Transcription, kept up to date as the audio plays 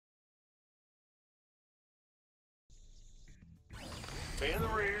In the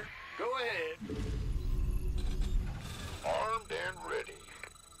rear. Go ahead. Armed and ready.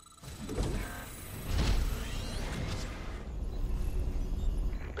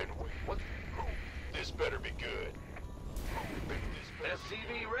 Been waiting. What? This better be good.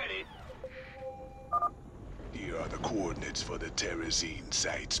 SCV ready. Here are the coordinates for the Terrazine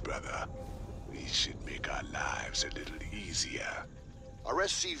sites, brother. These should make our lives a little easier. Our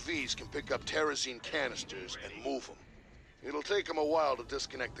SCVs can pick up Terrazine canisters and move them. It'll take them a while to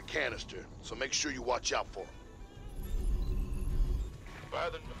disconnect the canister, so make sure you watch out for them. By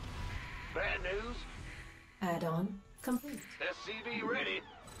the... Bad news. Add-on complete. SCV ready.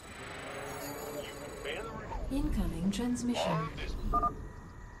 Incoming transmission.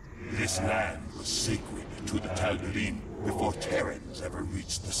 This land was sacred to the Tal'Darim before Terrans ever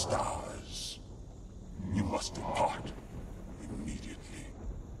reached the stars. You must depart immediately.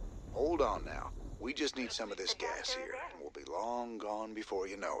 Hold on now. We just need some of this gas here, and we'll be long gone before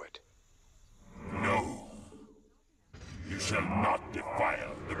you know it. No. You shall not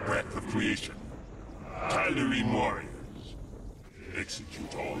defile the breath of creation. Tal'Darim warriors,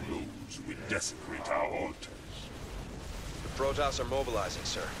 execute all those who would desecrate our altars. The protoss are mobilizing,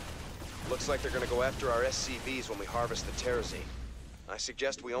 sir. Looks like they're gonna go after our SCVs when we harvest the Terrazine. I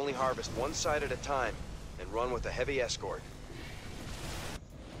suggest we only harvest one side at a time and run with a heavy escort.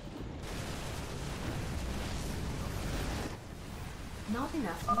 Not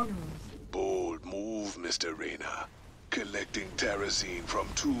enough minerals. Bold move, Mr. Reyna. Collecting Terrazine from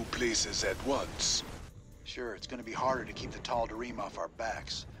 2 places at once. Sure, it's gonna be harder to keep the Tal'Darim off our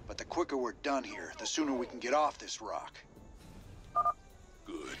backs, but the quicker we're done here, the sooner we can get off this rock.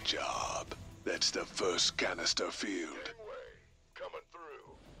 Good job. That's the first canister filled. Coming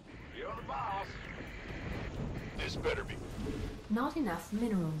through. You're the boss. This better be... Not enough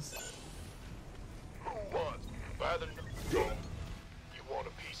minerals. Who wants? By the... Go. You want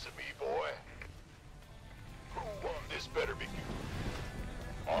a piece of me, boy? Who wants? This better be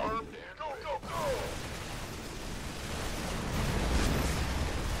good. Armed and go, go, go!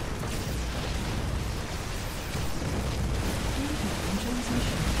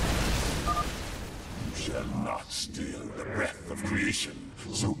 You shall not steal the breath of creation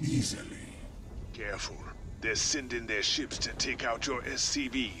so easily. Careful. They're sending their ships to take out your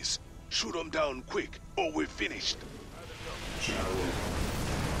SCVs. Shoot them down quick, or we're finished. You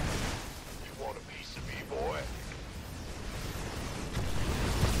want a piece of me, boy?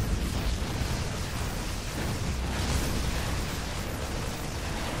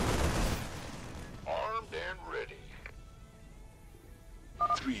 Armed and ready.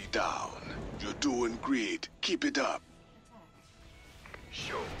 3 down. You're doing great. Keep it up.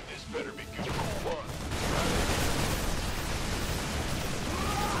 Sure, this better be good. One.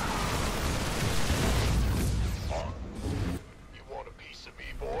 You want a piece of me,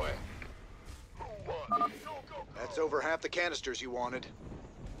 boy? Who wants? Go, go, go. That's over half the canisters you wanted.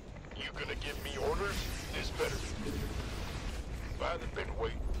 You gonna give me orders? This better be. By the been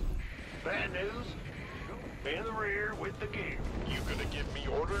waiting. Bad news. In the rear with the gear. You gonna give me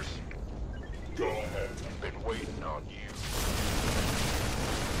orders? Go ahead. Been waiting on you.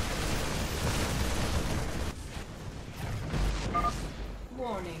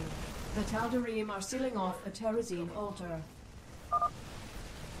 Warning. The Tal'Darim are sealing off a Terrazine altar.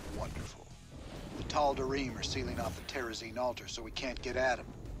 Wonderful. The Tal'Darim are sealing off the Terrazine altar so we can't get at them.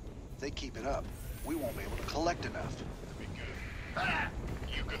 If they keep it up, we won't be able to collect enough. Be good. Ah!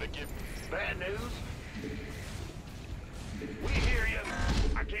 You gonna give me bad news? We hear you.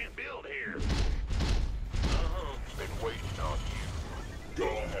 I can't build here. Been waiting on you. Go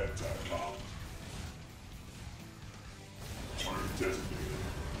ahead, Tatcom. Turn designated.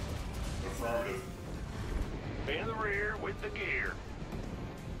 Affirmative. In the rear with the gear.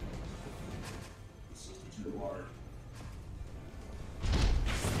 Assistance required.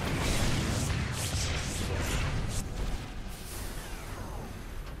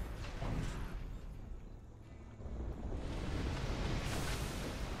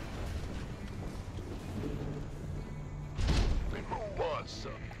 Who wants a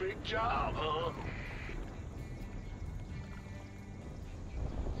big job, huh?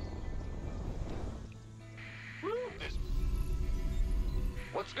 This...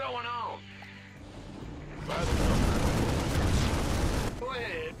 What's going on? By the go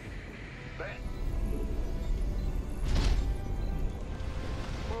ahead.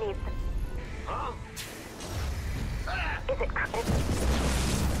 Huh? Ah!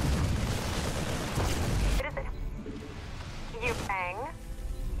 Is it? You bang?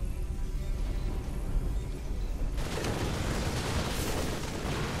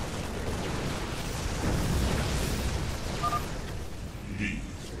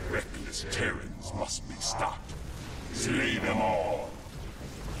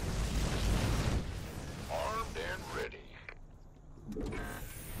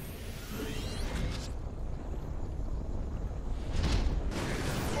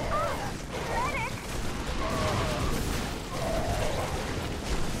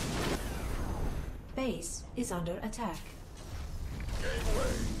 base is under attack.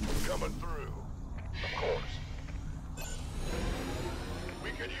 Gateway, coming through. Of course. We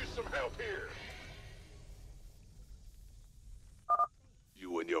could use some help here.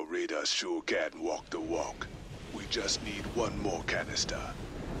 You and your radar sure can walk the walk. We just need one more canister.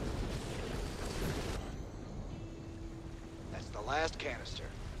 That's the last canister.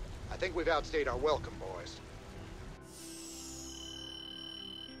 I think we've outstayed our welcome, boys.